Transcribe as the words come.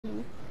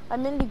I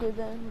mainly go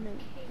there.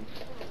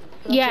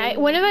 Yeah,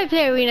 whenever I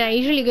play arena, I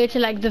usually go to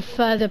like the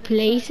further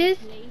places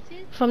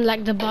from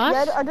like the bus.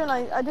 Yeah, I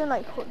don't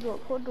like hot dog.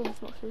 Hot dog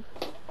is not safe.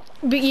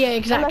 But yeah, And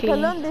like exactly. I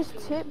learned this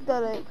tip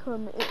that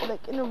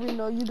like in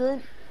arena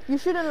you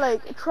shouldn't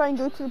like try and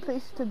go to the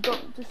places to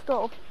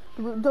start off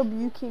with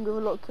W King with a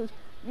lot, because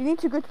you need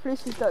to go to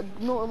places that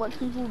not much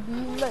people will be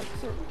in, like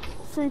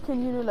so you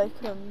can like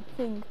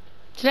thing.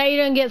 So that you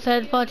don't get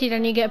third party,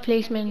 then you get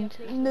placement.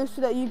 No, so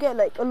that you get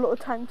like a lot of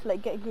time to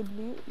like get good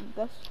loot.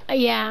 That's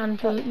Yeah,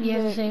 and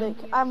yeah, the same. like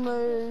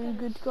ammo,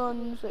 good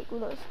guns, like all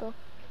that stuff.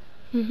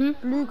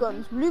 Blue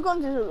guns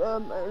is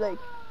like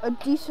a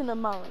decent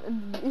amount.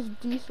 It's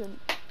decent.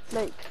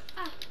 Like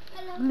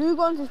blue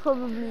guns is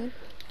probably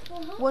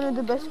one of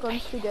the best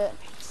guns to get.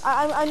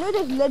 I know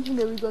there's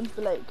legendary guns,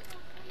 but like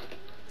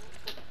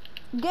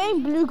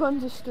getting blue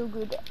guns is still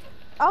good.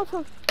 Out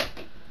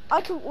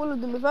of all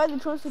of them, if I had the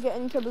chance to get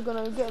any type of gun,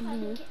 I would get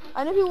blue.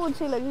 I know people would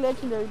say like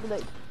legendary, but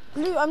like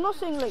blue, I'm not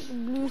saying like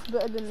blue's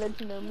better than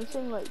legendary. I'm just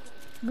saying like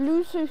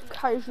blue's so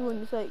casual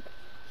and it's like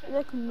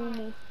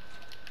normal.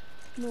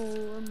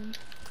 No,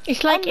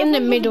 it's like in the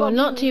middle,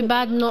 not too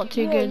bad, not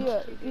too good.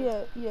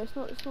 Yeah. It's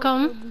not.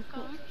 Come.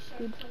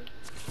 Good.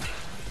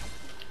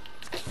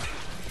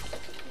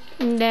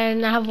 And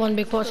then I have one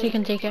big pot, so you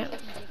can take it.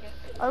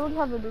 I don't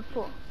have a big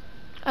pot.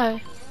 Oh.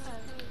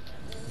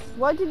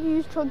 Why did you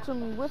use chugs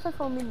on me? What if I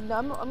found mini? No,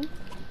 I'm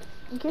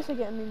in case I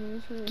get a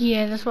mini.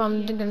 Yeah, that's what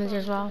I'm gonna do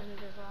as well.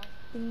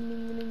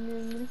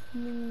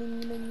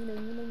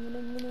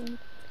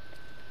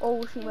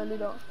 Oh, shoot my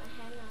lid up.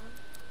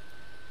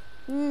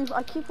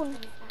 I keep on.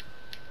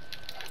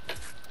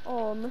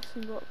 Oh,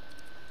 messing up.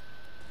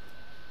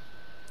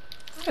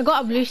 I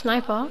got a blue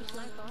sniper.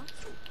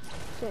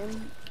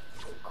 Same.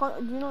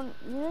 You know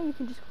you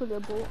can just call it a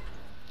bolt.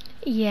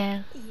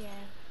 Yeah.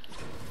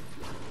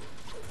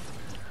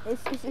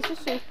 It's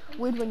just so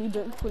weird when you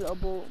don't call it a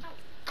bolt.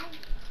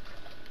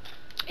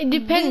 It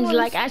depends.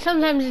 Like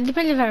sometimes it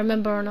depends if I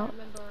remember or not.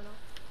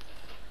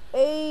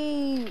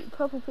 Hey,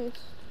 purple piss.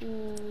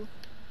 Ooh.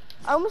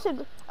 I almost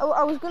said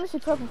I was gonna say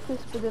purple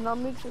piss, but then that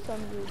makes it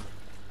sound weird.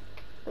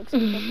 Like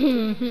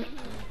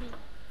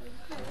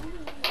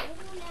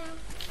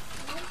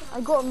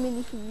I got a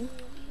mini for you.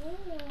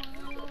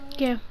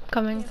 Yeah,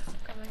 coming.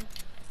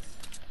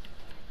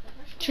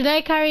 Should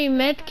I carry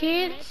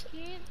medkits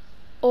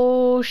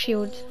or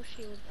shield?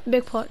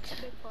 Big pot.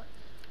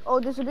 Oh,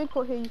 there's a big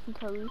pot here you can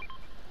carry.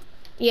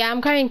 Yeah,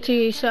 I'm carrying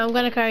two, so I'm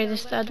gonna carry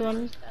this third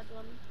one.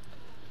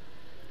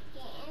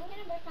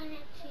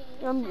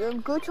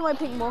 Go to my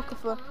pink marker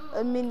for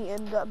a mini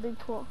and that big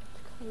pot.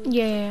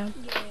 Yeah.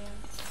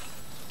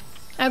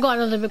 I got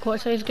another big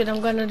pot, so it's good.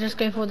 I'm gonna just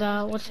go for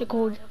the, what's it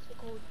called?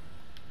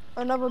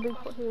 Another big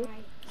pot here.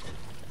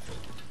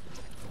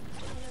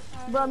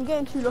 But I'm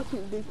getting too lucky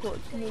with big pots.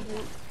 Maybe.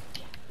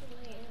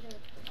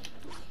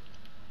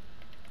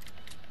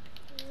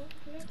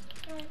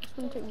 It's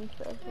gonna take me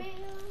forever.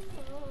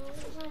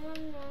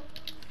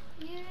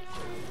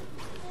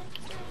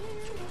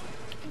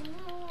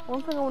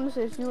 One thing I want to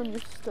say is you and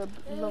your sister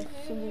love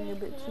singing a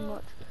bit too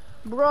much.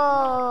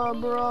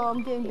 Bruh,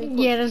 I'm getting big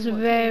pots. Yeah, that's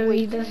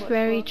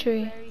very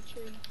true.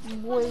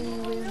 Way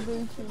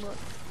too much.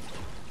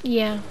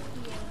 Yeah.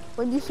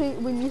 When you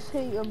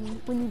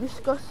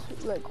discuss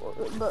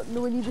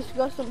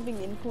something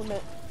in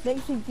Fortnite,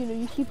 next thing you know,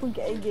 you keep on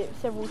getting it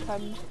several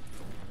times.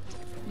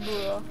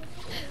 Bruh.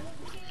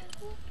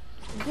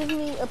 Give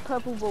me a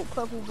purple bolt.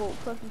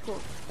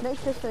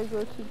 Next test I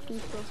go to,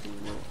 please purple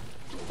bolt.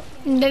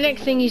 The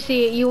next thing you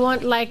see, you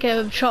want like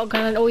a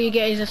shotgun and all you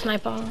get is a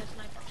sniper.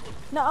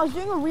 Now I was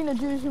doing arena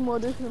duty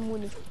models in the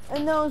morning,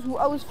 and now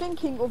I was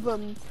thinking of I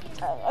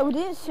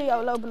didn't say it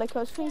out loud, but like I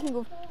was thinking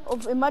of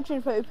imagine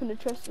if I open a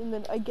chest and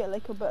then I get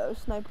like a better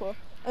sniper,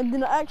 and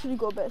then I actually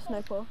got a better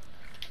sniper.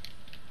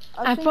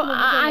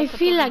 I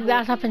feel like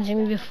that's happened to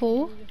me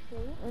before.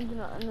 And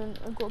then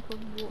I got a purple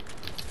bolt.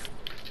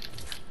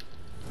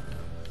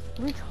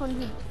 Reach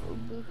 100.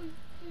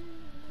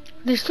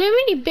 There's so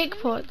many big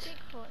pots.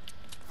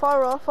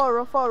 Farah.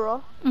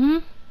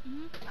 Mhm.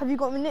 Have you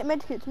got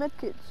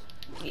medkits?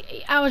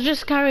 I was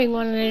just carrying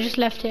one and I just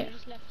left it.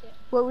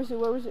 Where is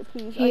it,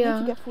 please? Here. I need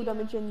to get full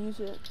damage and use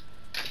it.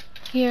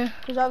 Here.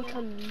 Because I have a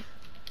challenge.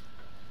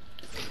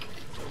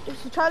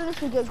 It's a challenge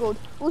to get gold.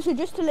 Also,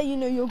 just to let you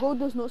know, your gold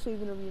does not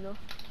save in arena.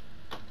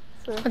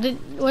 So,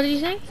 what did you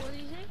say?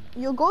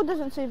 Your gold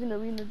doesn't save in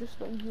arena, just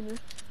letting you know.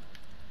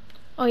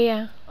 Oh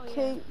yeah.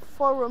 Okay,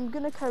 Farah, I'm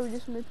gonna carry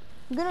this mid.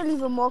 I'm gonna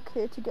leave a mark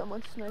here to get my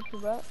sniper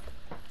back.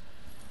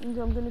 And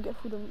I'm gonna get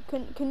full damage.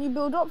 Can you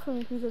build up for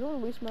me, please? I don't want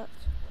to waste mats.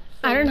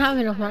 I don't have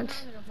enough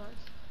mats.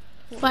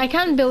 Well, I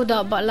can build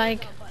up, but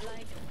like,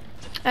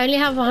 I only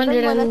have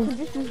 100 I and... could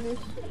just use this.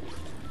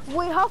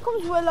 Wait, how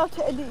comes we're allowed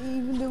to edit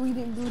even though we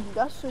didn't build it?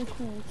 That's so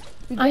cool.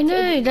 I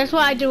know, that's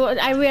what I do.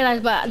 I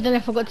realized, but then I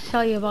forgot to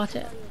tell you about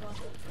it.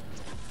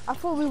 I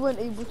thought we weren't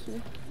able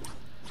to.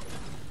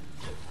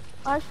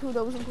 I thought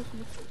that wasn't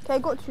possible. Okay, I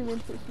got 2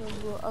 medkits now,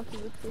 bro, out of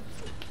the chest.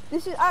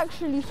 This is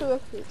actually so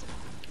epic.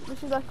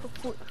 This is like a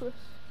fortress.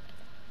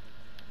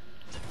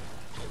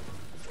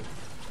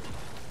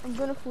 I'm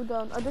gonna fall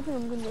down. I don't think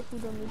I'm gonna get full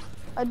damage.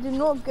 I did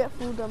not get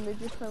full damage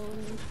this time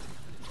only.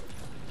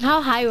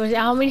 How high was it?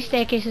 How many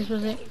staircases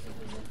was it?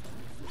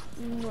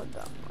 Not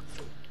that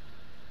much.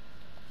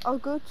 I'll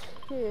go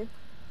to here,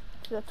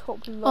 to the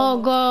top llama.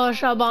 Oh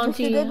gosh, our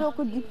bounty. Mr. Deadlock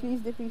would be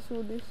pleased if he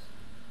saw this.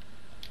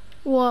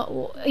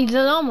 What? It's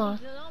a llama?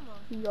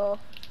 Yeah.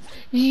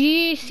 Did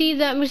you see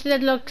that Mr.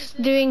 Deadlock's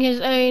doing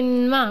his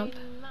own map?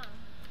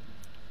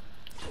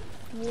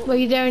 What? Were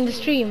you there in the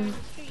stream?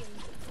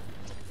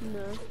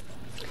 No.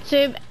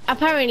 So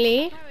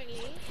apparently,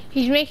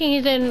 he's making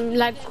his own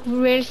like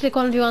realistic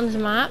 1v1's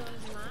map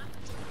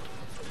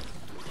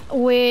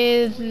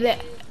with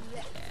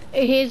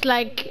his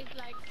like.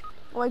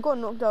 Oh, I got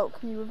knocked out.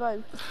 Can you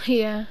revive?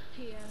 Yeah.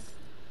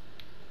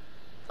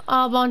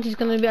 Our bounty's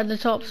gonna be at the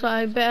top, so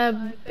I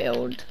better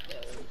build.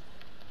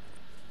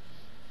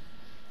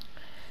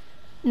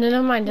 No,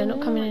 never mind. They're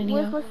not coming in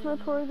here. Where's my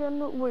sniper again?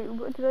 No, wait,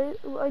 did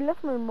I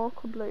left my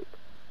marker, Blake.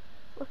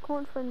 I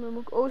can't find my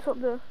marker. Oh, it's up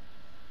there.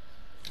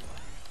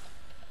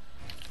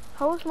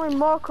 How is my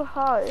marker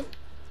high?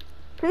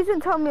 Please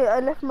don't tell me I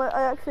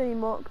accidentally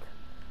marked.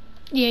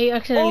 Yeah, you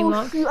accidentally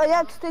marked. Shoot, I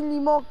accidentally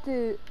marked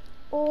it.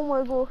 Oh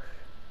my gosh.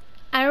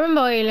 I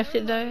remember where you left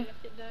it though.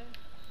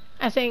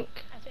 I think.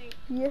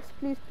 Yes,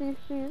 please, please,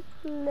 please,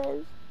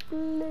 please,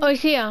 please. Oh,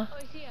 it's here.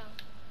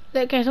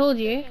 Look, I told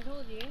you.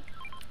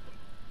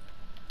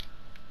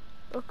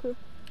 Okay.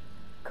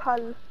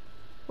 Cal.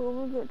 Oh,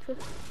 we get you.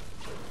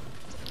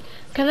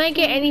 Can I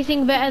get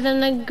anything better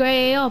than the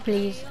grey AR,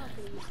 please?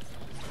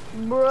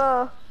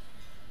 Bruh.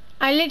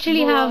 I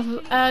literally have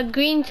a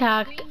green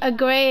tack, a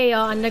grey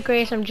AR, and a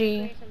grey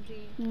SMG.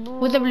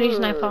 With a blue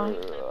sniper.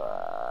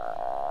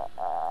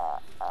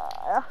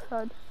 That's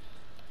sad.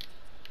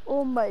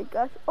 Oh my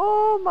gosh.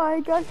 Oh my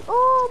gosh.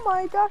 Oh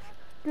my gosh.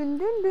 Dun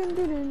dun dun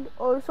dun dun.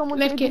 Oh, someone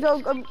said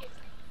Gazelle.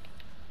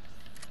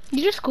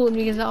 You just called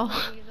me Gazelle.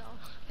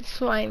 It's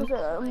fine.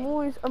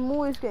 I'm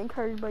always getting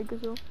carried by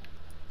Gazelle.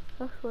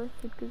 That's why I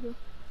said Gazelle.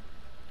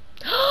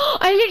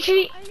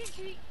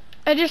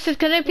 I just said,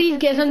 can I please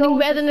get something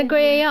better than the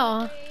grey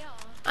AR?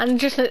 And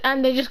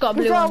they just got a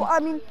blue Gazelle, one. I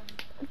mean,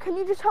 can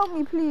you just help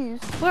me, please?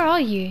 Where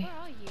are you?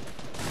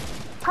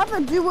 Have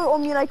a duo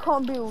on me and I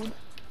can't build.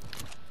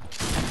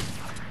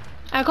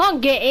 I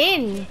can't get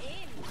in.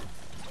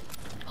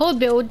 Hold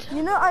build.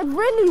 You know, I'd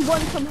really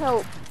want some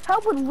help.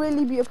 Help would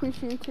really be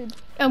appreciated.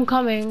 I'm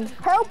coming.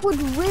 Help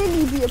would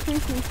really be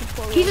appreciated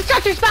for us. He's a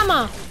chatter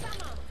spammer.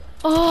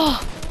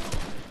 Oh.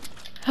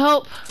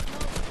 Help.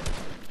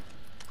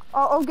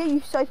 I'll get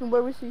you Siphon.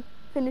 Where is he?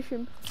 Finish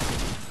him.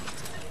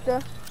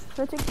 There.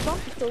 Can I take the bomb?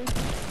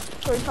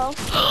 Sorry, pal.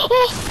 Oh,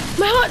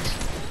 my heart.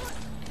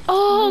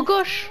 Oh,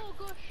 gosh.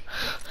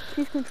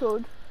 He's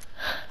controlled.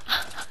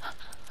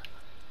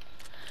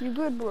 You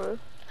good, bro?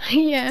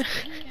 Yeah.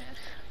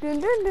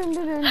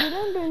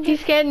 He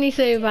scared me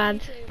so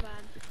bad.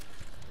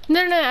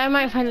 No, I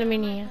might find a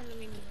mini.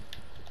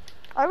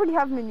 I already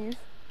have minis.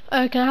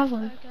 Oh, can I have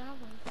one?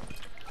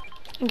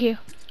 Thank you.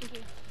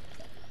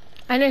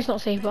 I know it's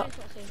not safe, but.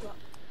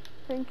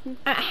 Thank you.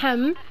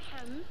 Ahem.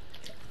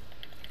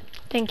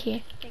 Thank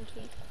you.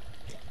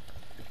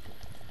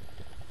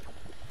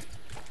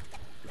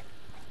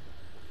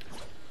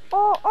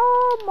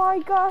 Oh my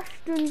gosh.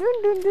 Dun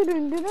dun dun dun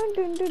dun dun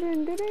dun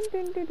dun dun dun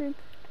dun dun dun.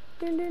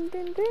 Dun dun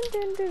dun dun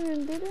dun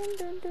dun dun dun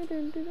dun dun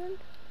dun dun.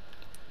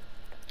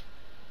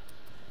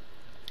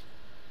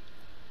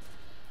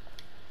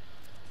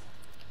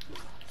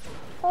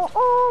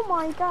 Oh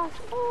my gosh.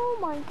 Oh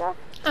my gosh.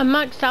 I'm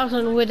maxed out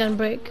on wood and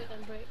brick.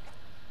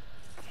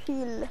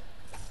 Chill.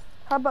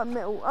 How about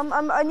metal?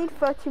 I need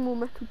 30 more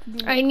metal to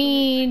be. I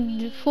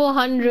need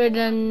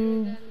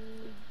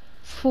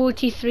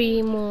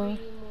 443 more.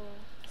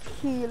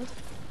 Chill.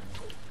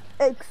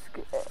 Wait,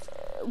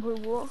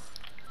 what?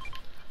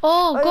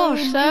 Oh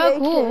gosh, so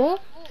cool.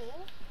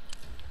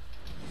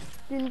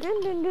 Dun,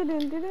 dun, dun, dun,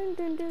 dun, dun,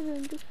 dun,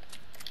 dun, dun.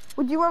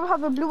 Would you rather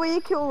have a blue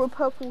AK or a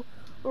purple,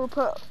 or a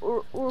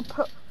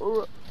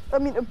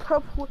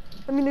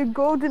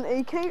golden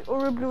AK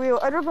or a blue AR?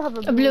 I'd rather have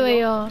a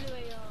blue AR.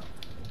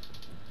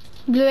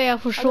 Blue AR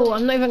for sure.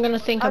 I'm not even gonna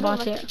think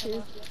about it.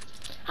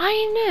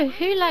 I know.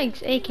 Who likes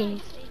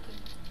AKs?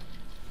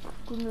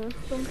 Goodness,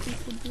 some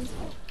people do.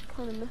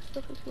 Kind of messed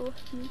up if you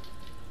ask me.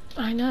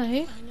 I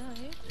know.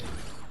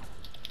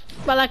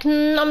 But like,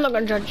 I'm not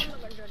gonna judge.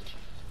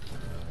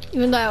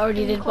 Even though I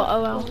already did, but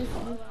oh well.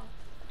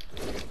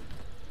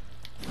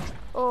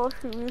 Oh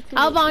shoot,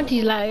 our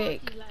bounty's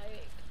like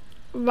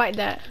right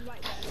there.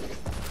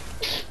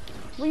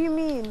 What do you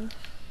mean?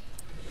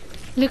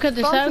 Look at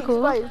the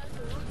circle.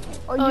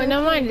 Oh,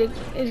 never mind, it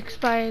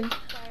expired.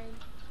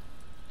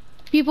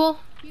 People?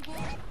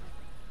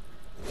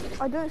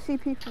 I don't see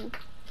people.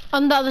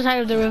 On the other side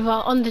of the river,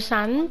 on the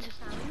sand.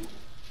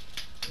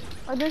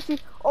 I don't see.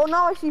 Oh,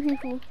 now I see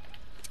people.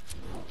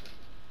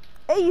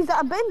 Hey, is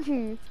that a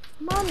Benji?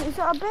 Man, is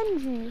that a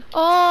Benji?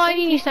 Oh, I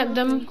need to step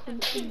them.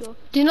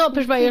 Do not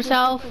push by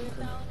yourself.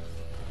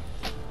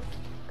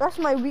 That's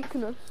my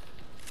weakness.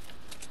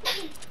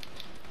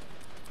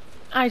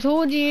 I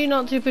told you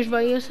not to push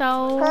by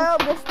yourself.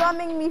 Help, they're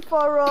spamming me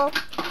for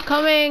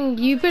Coming,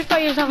 you push by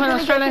yourself and I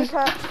was trying to...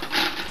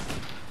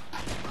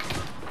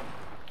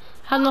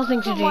 Had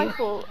nothing to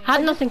do.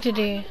 Had nothing to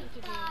do.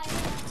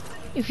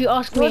 If you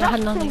ask me, I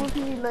had nothing.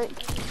 Like,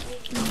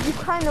 you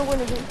kind of want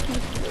to get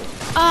peaceful.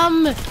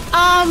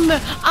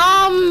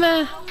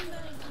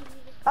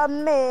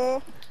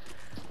 Me.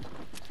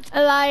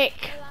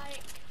 Like...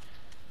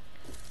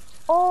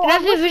 Oh,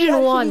 that's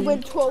Division 1. We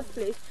went 12th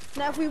place.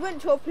 Now, if we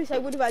went 12th place, I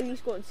would have at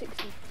least gotten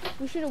 60.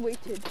 We should have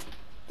waited.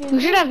 We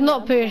should have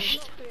not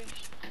pushed.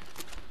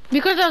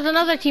 Because there was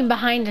another team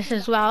behind us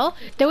as well.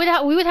 We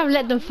would have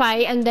let them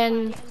fight and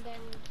then...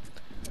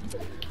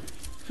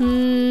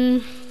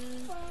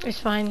 It's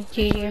fine,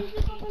 GG.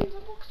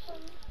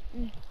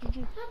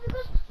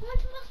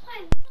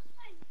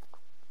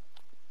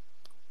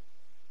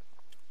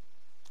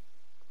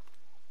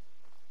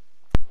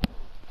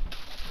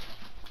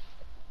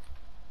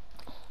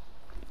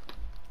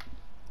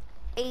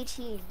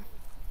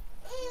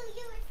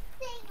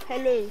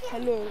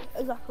 Hello,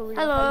 Zachariah.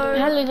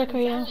 Hello,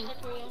 Zachariah.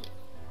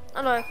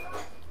 Hello.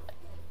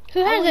 Who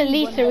has at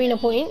least arena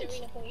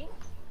points?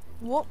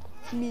 What?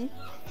 Me.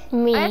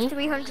 Me. I have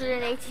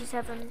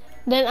 387.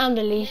 Then I'm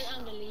the least.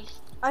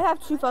 I have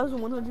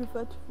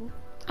 2,134.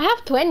 I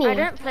have 20. I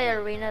don't play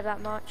arena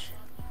that much.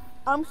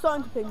 I'm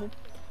starting to play me.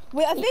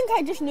 Wait, I think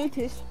I just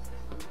noticed.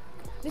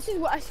 This is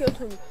what Asio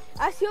told me.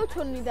 Asio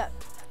told me that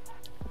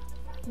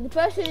the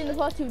person in the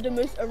party with the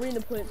most arena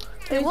points.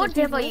 Hey, what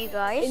div are you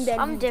guys?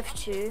 I'm div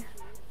 2.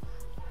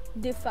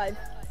 Div 5.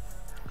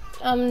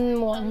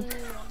 1.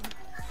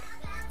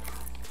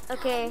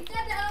 Okay.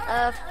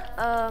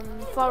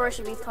 Forest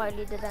should be part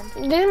leader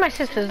then. This is my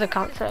sister's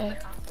account, so.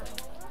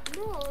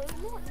 No, not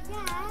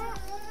yet.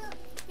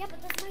 Yeah,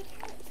 but that's my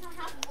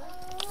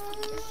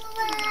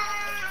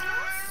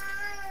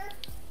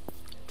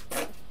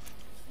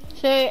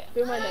So,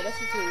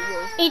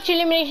 that's each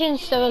elimination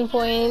is 7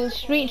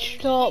 points. Reach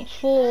top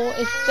 4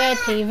 is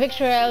 30.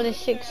 Victory royale is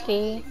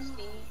 60.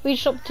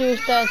 Reach top 2 is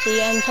 30,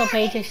 and top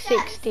 8 is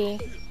 60.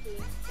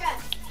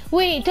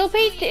 Wait, top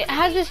 8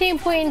 has the same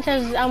points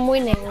as I'm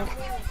winning.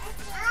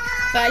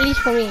 But at least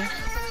for me.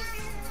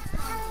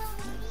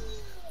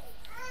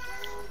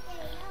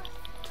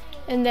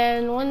 And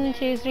then 1,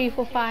 2, 3,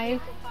 4,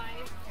 5.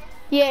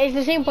 Yeah, it's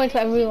the same points for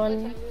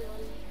everyone.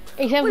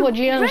 Except for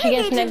Gianna, she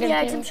gets negative. The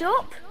item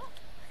shop?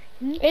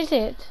 Is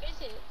it?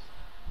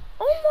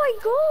 Oh my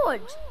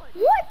god!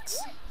 What?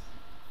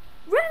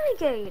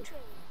 Renegade!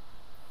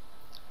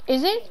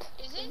 Is it?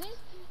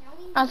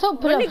 I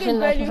thought pull-ups in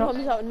the item shop.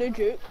 Comes out, no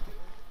joke.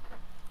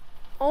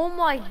 Oh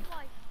my...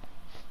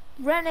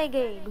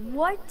 Renegade,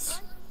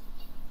 what?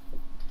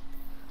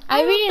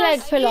 I really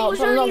like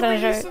pull-ups, I'm not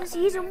gonna joke. Since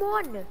season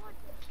 1.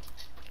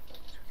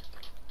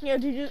 Yeah,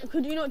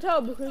 could you not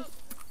tell? Because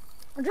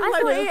I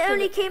thought it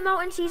only came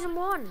out in season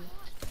 1.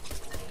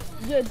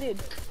 Yeah, it did.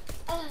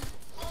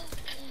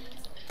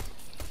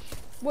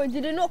 Wait,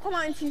 did it not come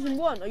out in season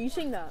 1? Are you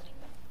saying that?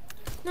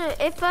 No,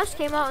 it first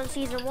came out in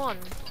season 1.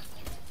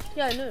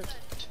 Yeah, I know.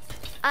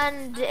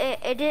 And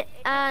it did,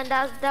 and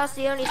that's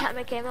the only time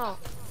it came out.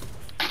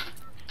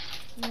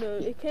 No,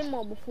 it came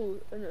out before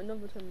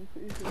another time. I'm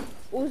pretty sure.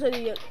 Also,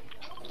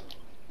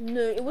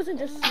 no, it wasn't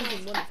just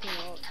season 1 that came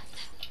out.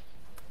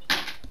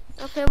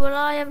 Okay, well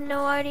I have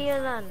no idea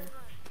then.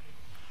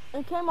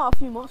 It came out a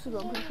few months ago,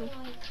 I'm pretty sure.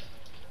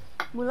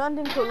 We're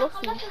landing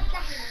Colossus.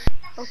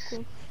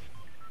 Okay.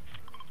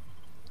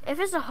 If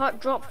it's a hot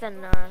drop,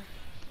 then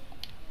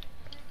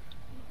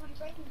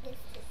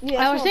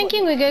Yeah, I was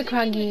thinking we go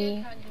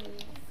Craggy.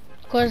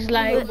 Cause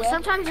like...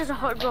 sometimes there's a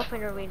hot drop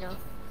in arena.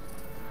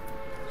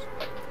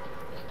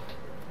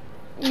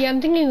 Yeah,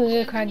 I'm thinking we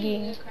go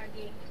Craggy.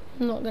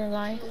 I'm not gonna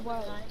lie.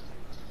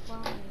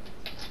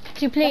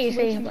 To play it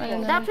safe, I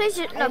don't know. That place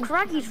is, no,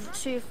 Craggy's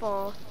too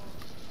far.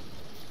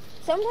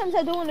 Sometimes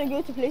I don't want to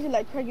go to places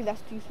like Craggy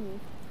that's too smooth.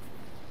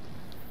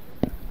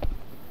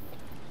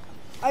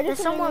 There's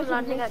someone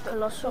landing at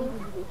Colossal.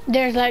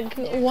 There's like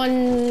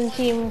one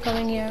team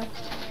coming here.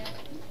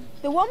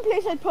 The one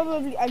place I'd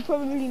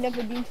probably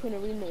never been to an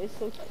arena is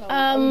so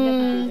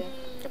town.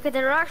 Okay,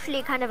 there are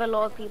actually kind of a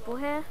lot of people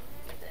here.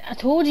 I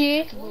told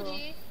you.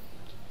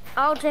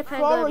 I'll dip and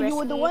Flora, go you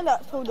were the one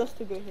that told us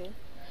to go here.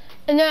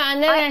 No,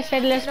 and then I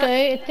said let's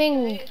go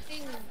thing.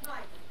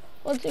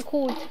 What's it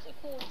called?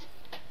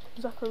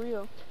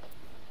 Zachariah.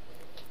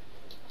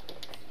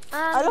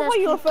 I love how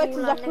you refer to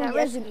Zachariah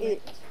as an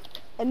it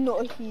and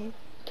not a he.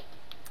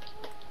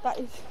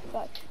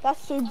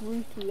 That's so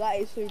brutal. That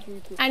is so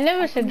brutal. I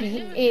never said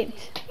it.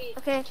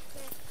 Okay.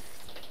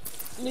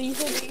 No, you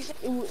said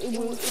it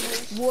was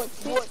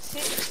what's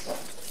it?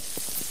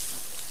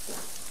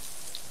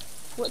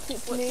 What's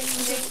its name?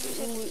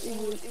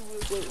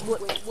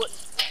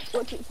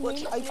 What's its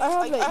name? I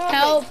have like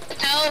Help!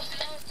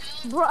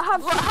 Bro, I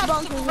have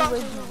bouncers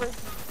already.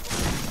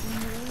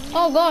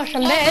 Oh gosh,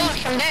 I'm dead.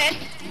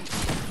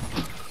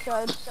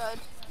 Sad.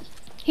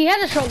 He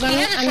had a shotgun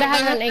and they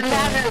had an AK.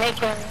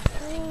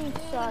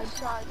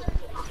 Sad.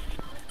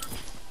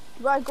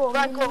 Right, go.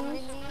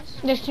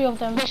 There's 2 of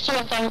them.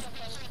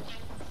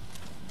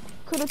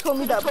 could have told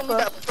me that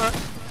first.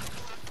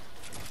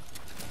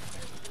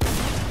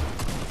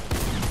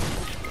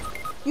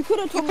 You could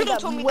have told me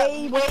that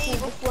way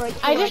before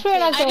I just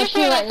realized there are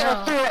two right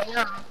now.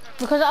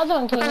 Because the other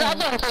one came in.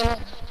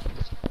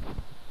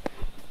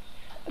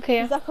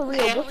 Okay.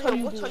 Zachariah, what are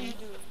you doing?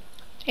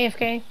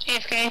 AFK.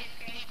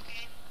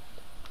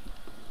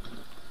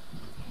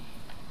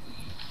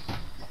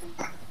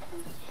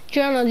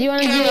 Joanna, do you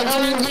want to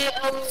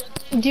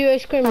do duo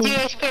scrimmage?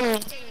 Duo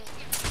scrimmage?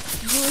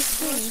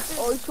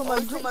 Oh, it's for my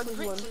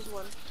Brix's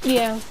one.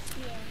 Yeah.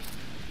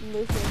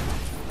 Listen.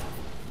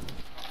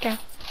 Okay.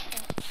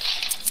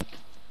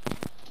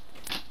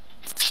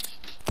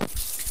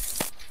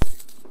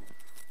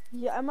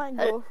 Yeah, I might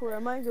go for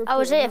it. I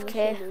was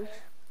AFK.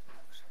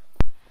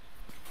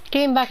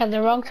 Came back at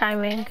the wrong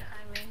timing.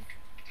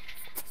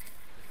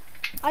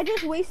 I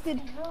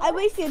wasted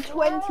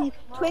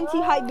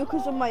 20 height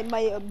because of my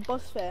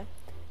bus fare.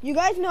 You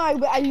guys know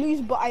I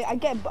lose, but I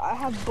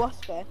have bus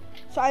fare,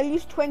 so I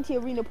lose 20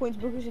 arena points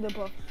because of the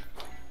bus.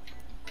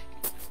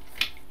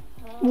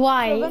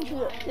 Why?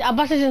 So a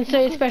bus isn't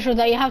so special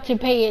that you have to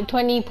pay it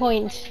 20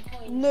 points.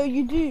 No,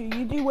 you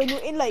do when you're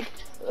in like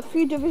a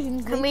few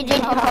divisions. Can we do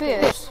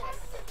computers?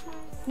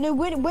 No,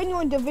 when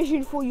you're in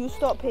Division 4, you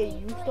stop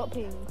paying.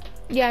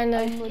 Yeah, I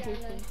know.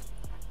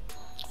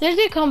 Let's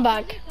do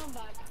comeback.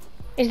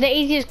 It's the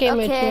easiest game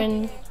mode to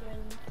win.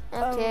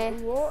 Okay.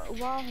 What?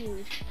 Wow.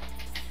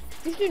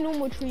 Let's do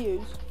normal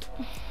trios.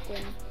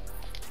 Then.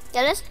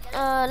 Yeah,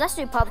 let's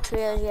do pub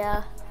trios.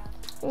 Yeah.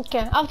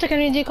 Okay. After, can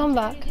we do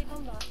comeback?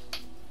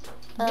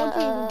 What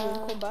do you do?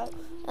 Comeback.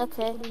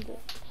 Okay.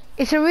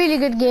 It's a really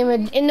good game.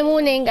 In the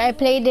morning, I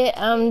played it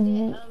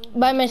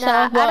by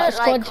myself, but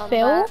squad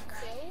failed,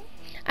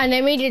 and I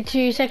made it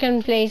to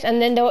second place,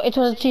 and then it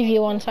was a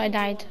 2v1, so I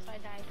died.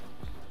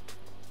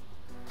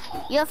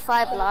 You have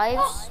 5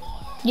 lives.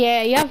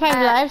 Yeah, you have 5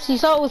 lives. You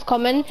start with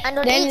common. And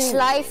on then each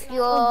life,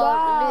 your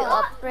loot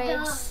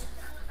upgrades.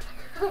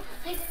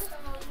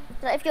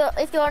 Like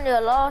if you're on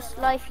your last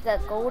life, you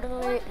get golden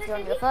loot. If you're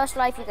on your first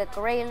life, you get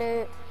grey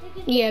loot.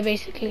 Yeah,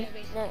 basically.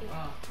 No.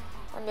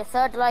 On your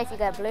third life, you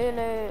get blue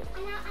loot.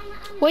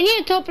 When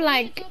you're top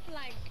like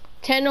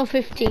 10 or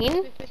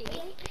 15,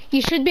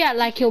 you should be at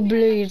like your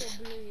blues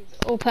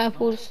or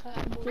purples.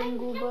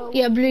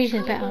 Yeah, blues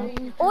is better.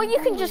 Or you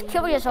can just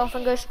kill yourself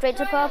and go straight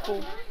to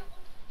purple.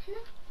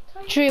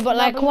 True, but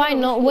like, why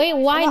not?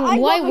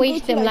 Why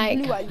waste them?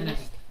 Like,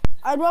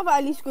 I'd rather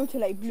at least go to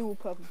like blue or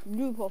purple.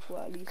 Blue or purple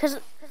at least. Cause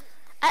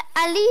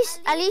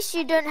at least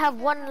you don't have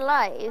 1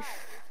 life.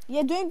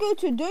 Yeah, don't go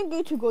to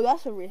gold.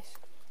 That's a risk.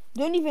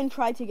 Don't even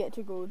try to get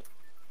to gold,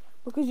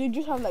 because you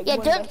just have like one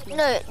life.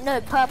 No,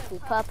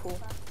 purple.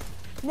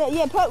 No,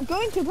 yeah,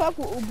 going to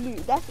purple or blue.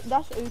 That's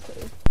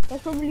okay.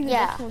 That's probably the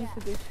best one to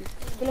go to.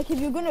 But like if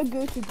you're gonna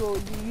go to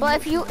gold, but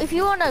if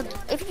you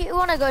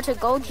wanna go to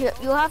gold,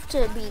 you have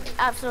to be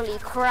absolutely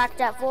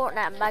cracked at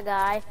Fortnite, my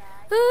guy.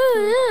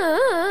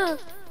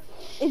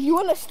 If you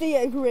wanna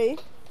stay at grey,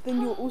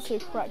 then you're also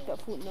cracked at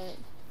Fortnite.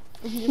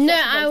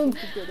 No,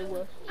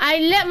 I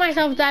let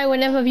myself die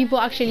whenever people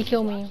actually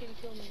kill me.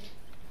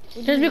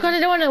 Just because I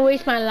don't want to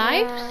waste my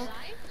life,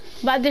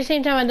 but at the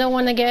same time I don't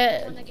want to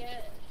get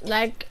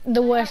like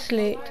the worst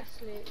loot.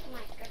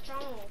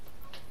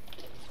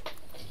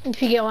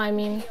 If you get what I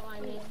mean.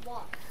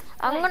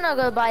 I'm gonna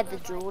go buy the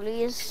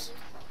jewelries.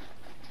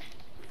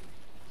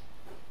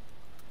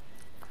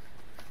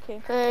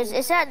 Because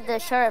it's at the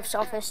sheriff's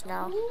office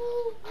now.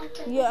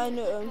 Yeah, I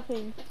know, I'm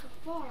saying.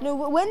 No,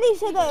 when they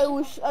said that it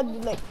was at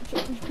like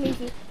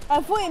places,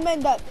 I thought it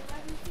meant that.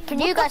 Can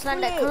you guys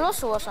land at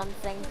Colossal or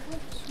something?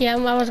 Yeah,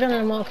 I was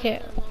gonna mark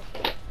it.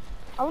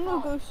 I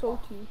wanna go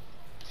salty.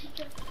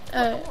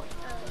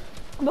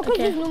 Because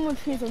there's normal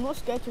trees, I'm not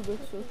scared to go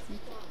salty.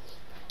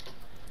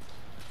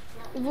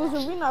 If it was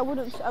arena, I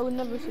would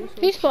never say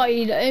salty. Who spotted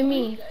you? Oh,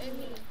 me.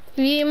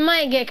 We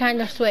might get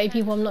kind of sweaty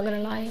people, I'm not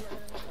gonna lie.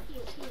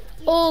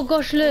 Oh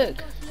gosh,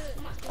 look.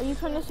 Are you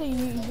trying to say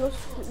your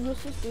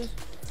sisters?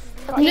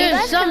 No, you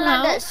guys somehow. can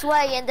land at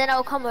Sway and then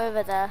I'll come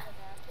over there.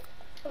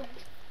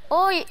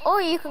 Or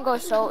you can go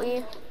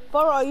salty.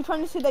 Farah, are you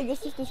trying to say that your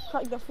sisters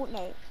cracked their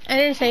Fortnite? I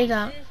didn't say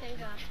that.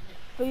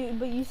 But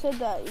you said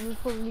that we're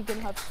probably gonna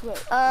have sweat.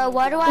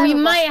 Why do I? We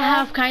might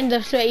have kind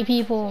of sweaty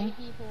people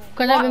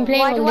because I've been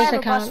playing on this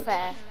account.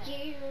 That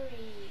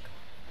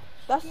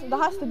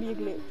has to be a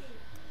glitch.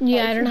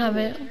 Yeah, I don't have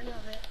it.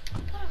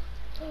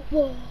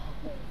 But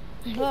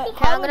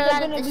okay, I'm gonna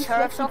land at the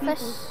sheriff's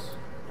office.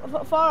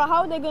 Farah,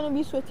 how are they gonna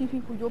be sweaty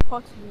people? You're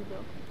party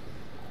leader.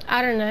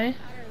 I don't know.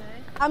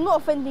 I'm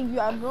not offending you.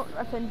 I'm not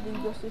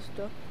offending your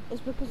sister. It's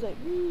because like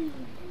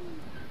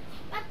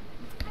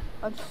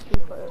I'll just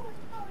speak for it.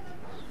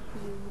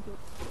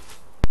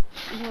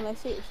 When I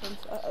say it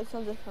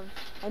sounds like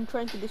I'm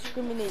trying to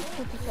discriminate,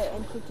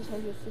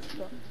 criticize your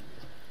sister,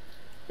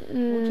 which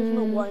is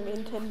not what I'm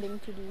intending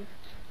to do.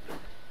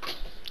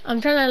 I'm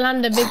trying to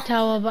land a big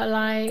tower, but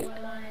like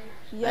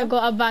I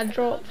got a bad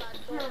drop.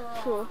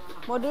 Sure.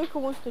 Modrica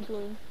wants to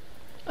join.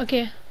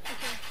 Okay.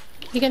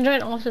 You can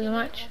join after the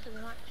match.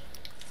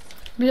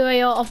 Blue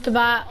AR off the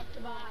bat.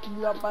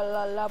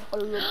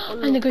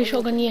 And the grey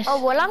shotgun, yes.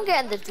 Oh, well, I'm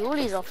getting the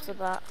dualies off the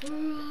bat.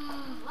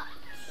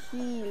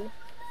 Heal.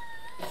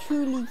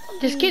 Truly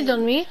There's kids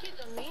on me.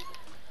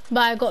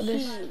 But I got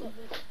this.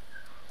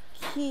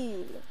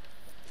 Kill.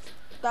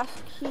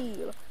 That's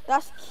kill.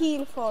 That's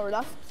kill for.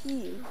 That's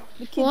kill.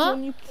 The kids What?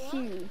 when you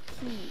kill.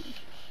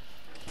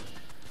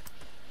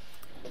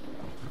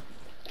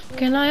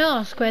 Can I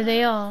ask where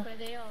they are?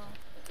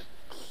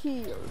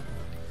 Kill.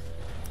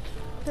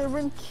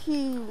 Kevin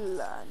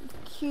kill and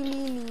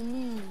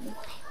killily.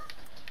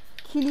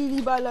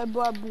 Killily by la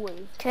boy.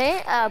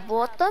 Okay, I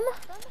bought them.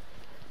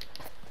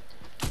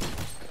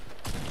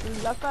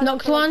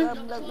 Knocked one.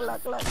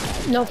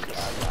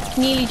 Knocked.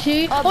 Nearly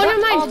two. Oh, no,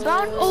 mine.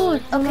 Oh,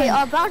 Okay,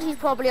 our bounty's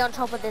probably on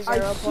top of the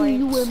 0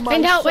 point.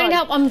 Wait,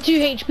 help. I'm 2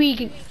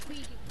 HP.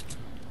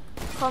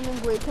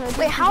 Coming, wait, can I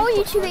Wait, how are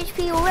you 2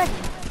 HP already?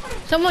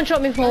 Someone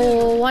shot me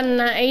for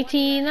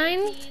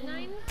 189?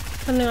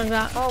 Something like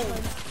that. Oh,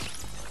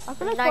 I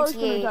feel like I was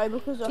gonna die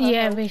because of her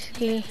Yeah, health.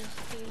 basically.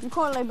 You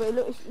can't lie, but it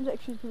looks like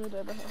she's gonna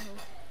die by her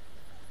health.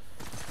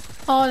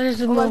 Oh,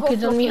 there's more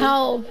kids on me.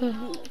 Help.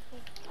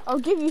 I'll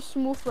give you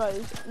small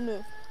fries.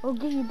 No, I'll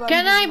give you.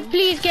 Can I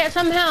please get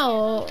some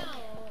help?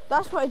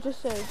 That's what I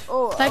just said.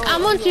 Oh, Like,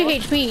 I'm on 2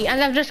 HP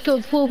and I've just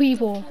killed 4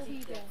 people.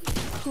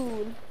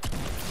 Cool.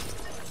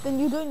 Then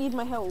you don't need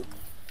my help.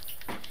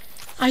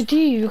 I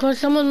do, because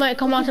someone might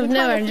come out of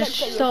nowhere and just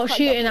start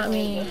shooting at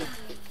me.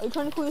 Are you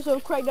trying to call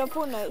yourself cracked up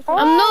Fortnite?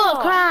 I'm not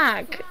a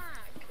crack.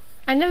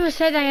 I never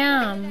said I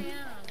am.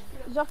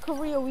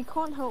 Zachariah, we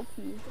can't help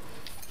you.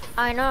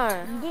 I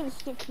know. You didn't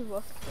stick with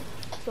us.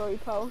 Sorry,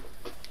 pal.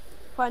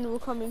 Fine, we're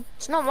coming.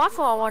 It's not my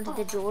fault I wanted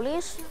the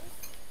dualies.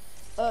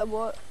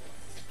 What?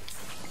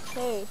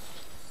 Hey.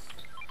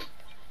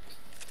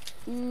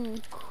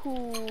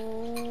 Cool.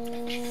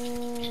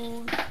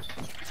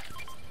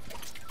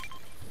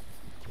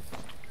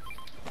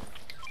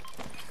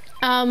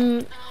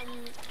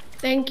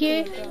 Thank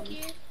you.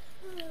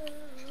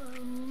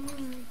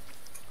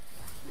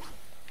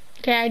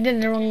 Okay, I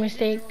did the wrong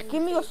mistake.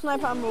 Give me your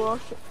sniper ammo,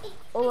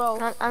 or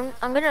else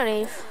I'm gonna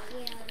leave.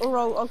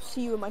 I'll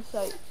see you in my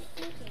sight.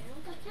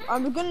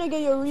 I'm gonna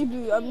get your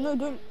reboot. No,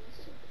 don't.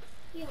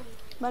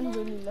 Man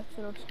really left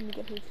and I'm just gonna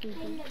get his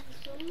reboot.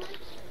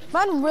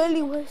 Man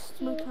really wastes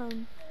my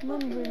time.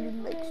 Man really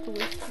likes to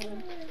waste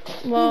time.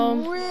 Well,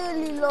 He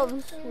really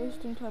loves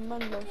wasting time.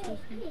 Man loves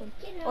wasting time.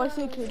 Oh, I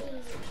see a kid.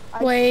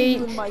 I wait. see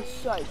you in my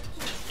sight.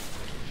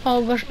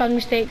 Oh gosh, bad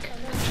mistake.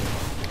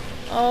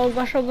 Oh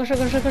gosh. I see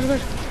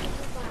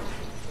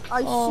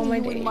my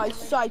you days. in my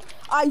sight.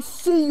 I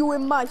see you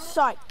in my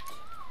sight.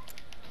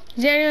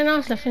 Is there anyone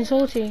else left in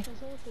Salty?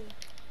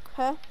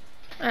 Huh?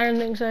 I don't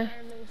think so.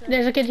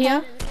 There's a kid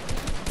here.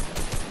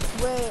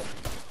 Wait.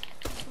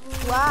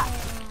 What?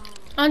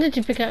 I wanted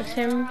to pickaxe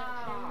him.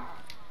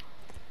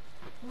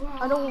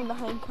 I don't want the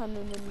hand cannon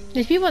anymore.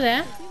 There's people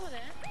there.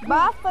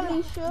 Bye,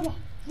 Felicia.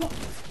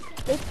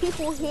 There's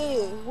people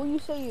here. What are you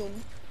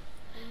saying?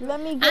 Let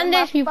me get And my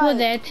there's people fight.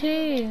 there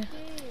too.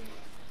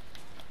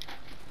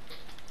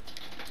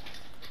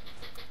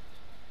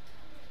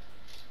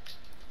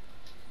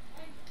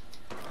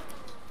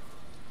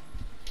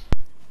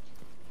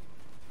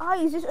 Ah,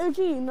 is this OG?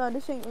 No,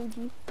 this ain't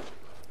OG.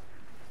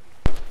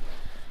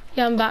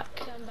 Yeah, I'm back.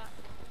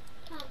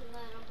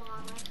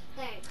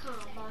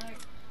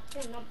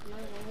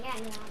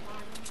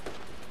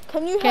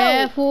 Can you help?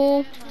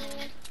 Careful.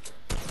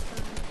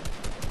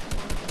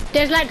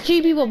 There's like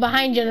 2 people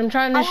behind you and I'm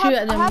trying to shoot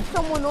at them. I have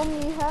someone on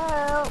me,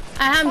 help.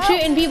 I'm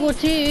shooting people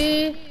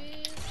too.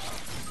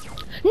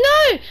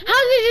 No! How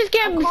did they just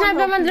get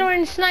sniper man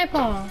throwing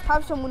sniper?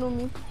 Have someone on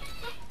me.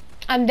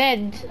 I'm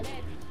dead.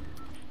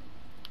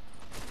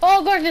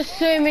 Oh gosh, there's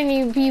so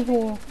many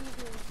people.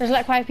 There's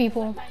like 5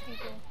 people.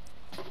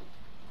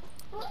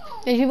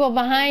 There's people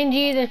behind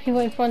you, there's people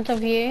in front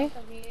of you.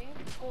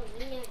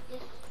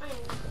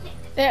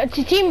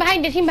 Team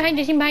behind you, team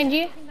behind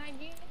you.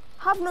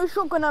 Have no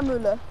shotgun ammo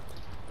left.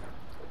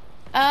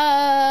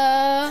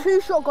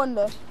 2 shotgun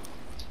left.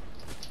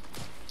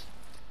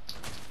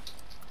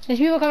 There's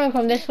people coming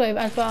from this way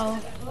as well.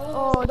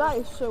 Oh, that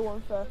is so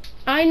unfair.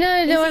 I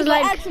know, there was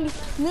like... Actually,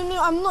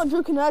 no, I'm not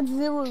joking. I had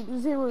zero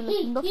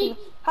left, nothing.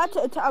 Had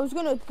to attack. I was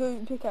gonna go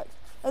pickaxe.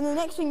 And the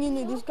next thing you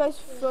know, this guy's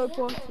third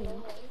party.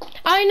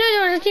 I know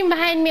there was a team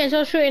behind me as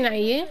well shooting at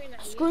you.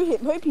 Screw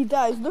him. Hope he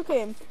dies. Look at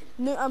him.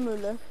 No ammo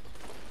left.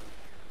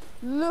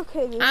 Look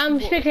at this. I'm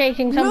bot.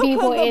 spectating some Look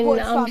people at the in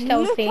bots, fam.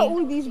 stealthy. Look at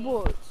all these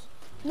bots.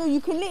 No,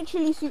 you can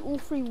literally see all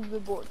 3 of the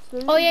bots.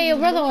 Oh yeah, your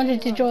brother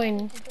wanted to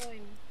join.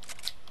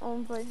 I'll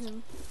invite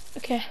him.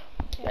 Okay,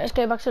 let's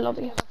go back to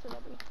lobby.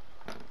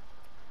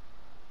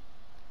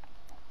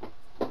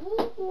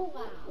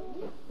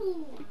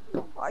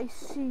 I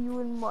see you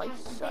in my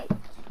sight.